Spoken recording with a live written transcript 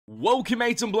Welcome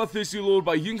mates, I'm Bloodthirsty Lord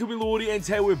by You Can Call Me Lordy, and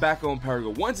today we're back on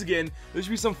Paragon. Once again, there should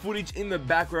be some footage in the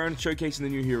background showcasing the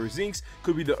new hero ZINX.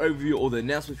 Could be the overview or the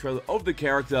announcement trailer of the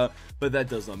character, but that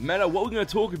does not matter. What we're going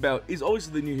to talk about is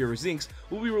obviously the new hero ZINX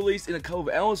will be released in a couple of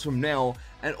hours from now,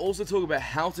 and also talk about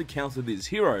how to counter this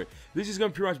hero. This is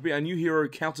going to pretty much be a new hero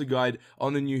counter guide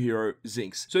on the new hero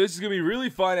ZINX. So this is going to be really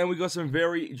fun, and we got some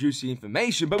very juicy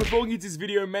information. But before we get to this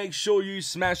video, make sure you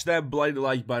smash that bloody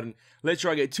like button. Let's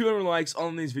try to get 200 likes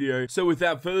on this video. So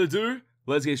without further ado,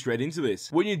 let's get straight into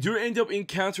this. When you do end up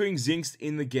encountering ZINX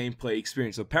in the gameplay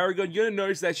experience of Paragon, you're going to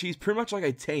notice that she's pretty much like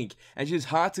a tank, and she's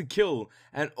hard to kill,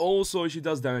 and also she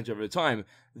does damage over time.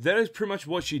 That is pretty much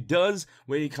what she does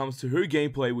when it comes to her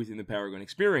gameplay within the Paragon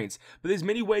experience. But there's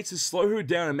many ways to slow her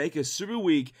down and make her super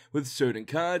weak with certain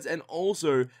cards and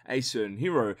also a certain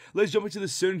hero. Let's jump into the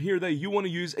certain hero that you want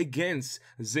to use against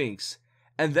ZINX,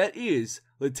 and that is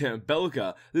Lieutenant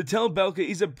Belka. Lieutenant Belka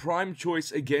is a prime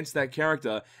choice against that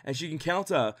character, and she can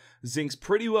counter ZINX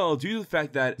pretty well due to the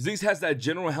fact that ZINX has that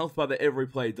general health bar that every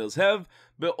player does have,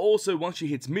 but also once she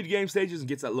hits mid-game stages and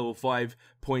gets that level 5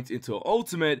 point into her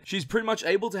ultimate, she's pretty much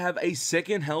able to have a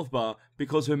second health bar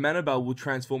because her mana bar will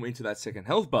transform into that second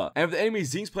health bar. And if the enemy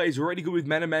ZINX player is already good with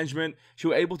mana management,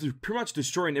 she'll be able to pretty much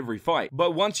destroy in every fight.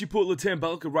 But once you put Lieutenant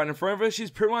Belka right in front of her,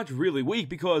 she's pretty much really weak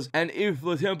because, and if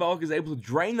Lieutenant Belka is able to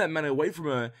drain that mana away from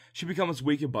her, she becomes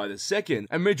weaker by the second.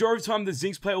 And majority of the time, the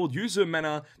ZINX player will use her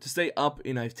mana to stay up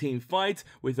in a team fight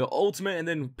with her ultimate, and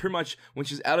then pretty much when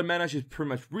she's out of mana, she's pretty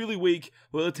much really weak.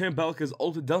 Well, Lieutenant Belka's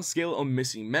ultimate does scale on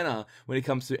missing mana when it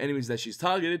comes to enemies that she's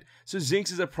targeted, so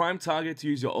ZINX is a prime target to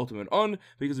use your ultimate on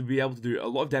because you'll be able to do a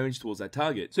lot of damage towards that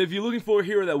target. So if you're looking for a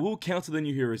hero that will counter the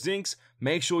new hero ZINX,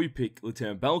 make sure you pick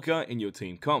Lieutenant Belka in your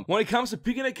team comp. When it comes to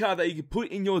picking a card that you can put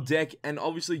in your deck and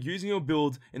obviously using your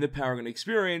build in the Paragon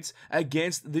experience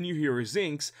against the new hero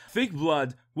ZINX, Thick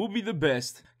Blood will be the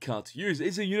best card to use.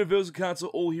 It's a universal card so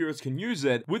all heroes can use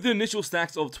it, with the initial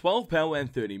stacks of 12 power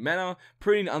and 30 mana.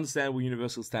 Pretty understandable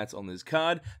universal stats on this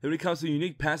card. Then when it comes to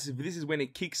unique passive, this is when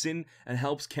it kicks in and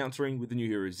helps countering with the new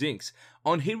hero ZINX.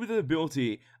 On hit with the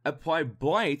ability, apply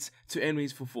Blight to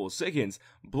enemies for 4 seconds.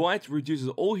 Blight reduces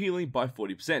all healing by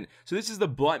 40%. So this is the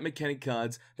Blight mechanic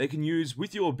cards they can use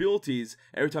with your abilities.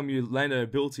 Every time you land an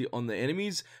ability on the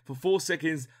enemies, for 4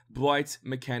 seconds, Blight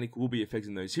mechanic will be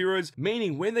affecting those heroes,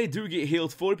 meaning when they do get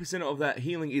healed, 40% of that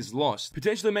healing is lost,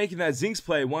 potentially making that ZINX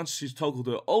player, once she's toggled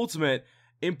her ultimate,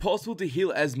 impossible to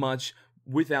heal as much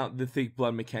without the Thick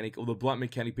Blood mechanic or the Blight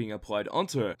mechanic being applied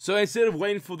onto her. So instead of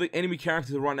waiting for the enemy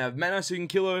character to run out of mana so you can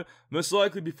kill her, most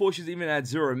likely before she's even at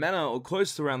 0 mana or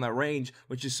close to around that range,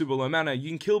 which is super low mana, you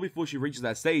can kill before she reaches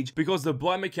that stage because the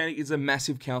Blight mechanic is a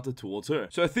massive counter towards her.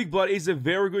 So Thick Blood is a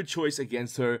very good choice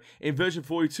against her. In version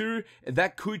 42,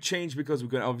 that could change because we're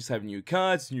going to obviously have new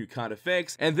cards, new card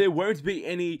effects, and there won't be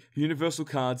any universal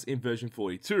cards in version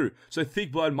 42. So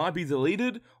Thick Blood might be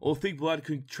deleted, or Thick Blood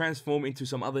could transform into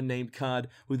some other named card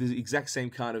with the exact same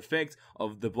card effect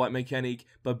of the Blight mechanic,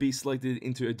 but be selected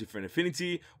into a different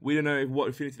affinity. We don't know what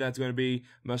affinity that's going to be.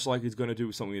 Most likely it's going to do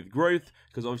with something with growth,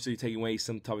 because obviously you're taking away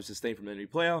some type of sustain from an enemy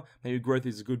player. Maybe growth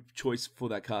is a good choice for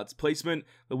that card's placement,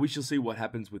 but we shall see what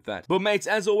happens with that. But mates,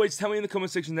 as always, tell me in the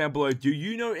comment section down below, do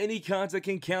you know any cards that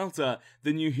can counter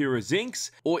the new hero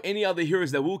ZINX, or any other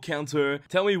heroes that will counter?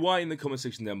 Tell me why in the comment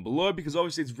section down below, because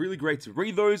obviously it's really great to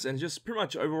read those, and just pretty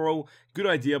much overall good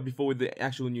idea before the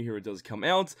actual new hero does come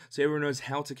out, so everyone knows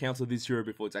how to counter this hero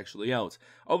before it's actually out.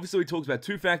 Obviously we talked about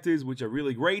 2 factors which are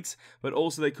really great, but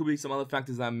also there could be some other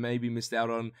factors that I maybe missed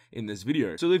out on in this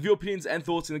video. So leave your opinions and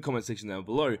thoughts in the comment section down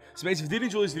below. So mates, if you did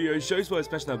enjoy this video, show support,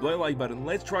 smash that below like button.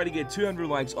 Let's try to get 200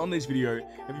 likes on this video.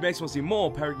 If you mates want to see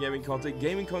more Paragon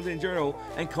gaming content in general,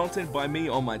 and content by me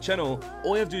on my channel,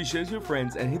 all you have to do is share this with your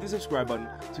friends and hit the subscribe button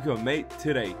to become a mate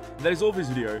today. And that is all for this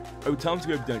video. Oh, time to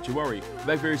go, but don't you worry.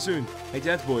 Back very soon. Hey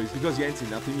dance boys, because you ain't seen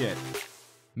nothing yet.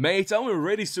 Mate, I'm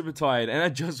already super tired and I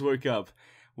just woke up.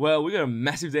 Well, we got a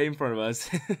massive day in front of us.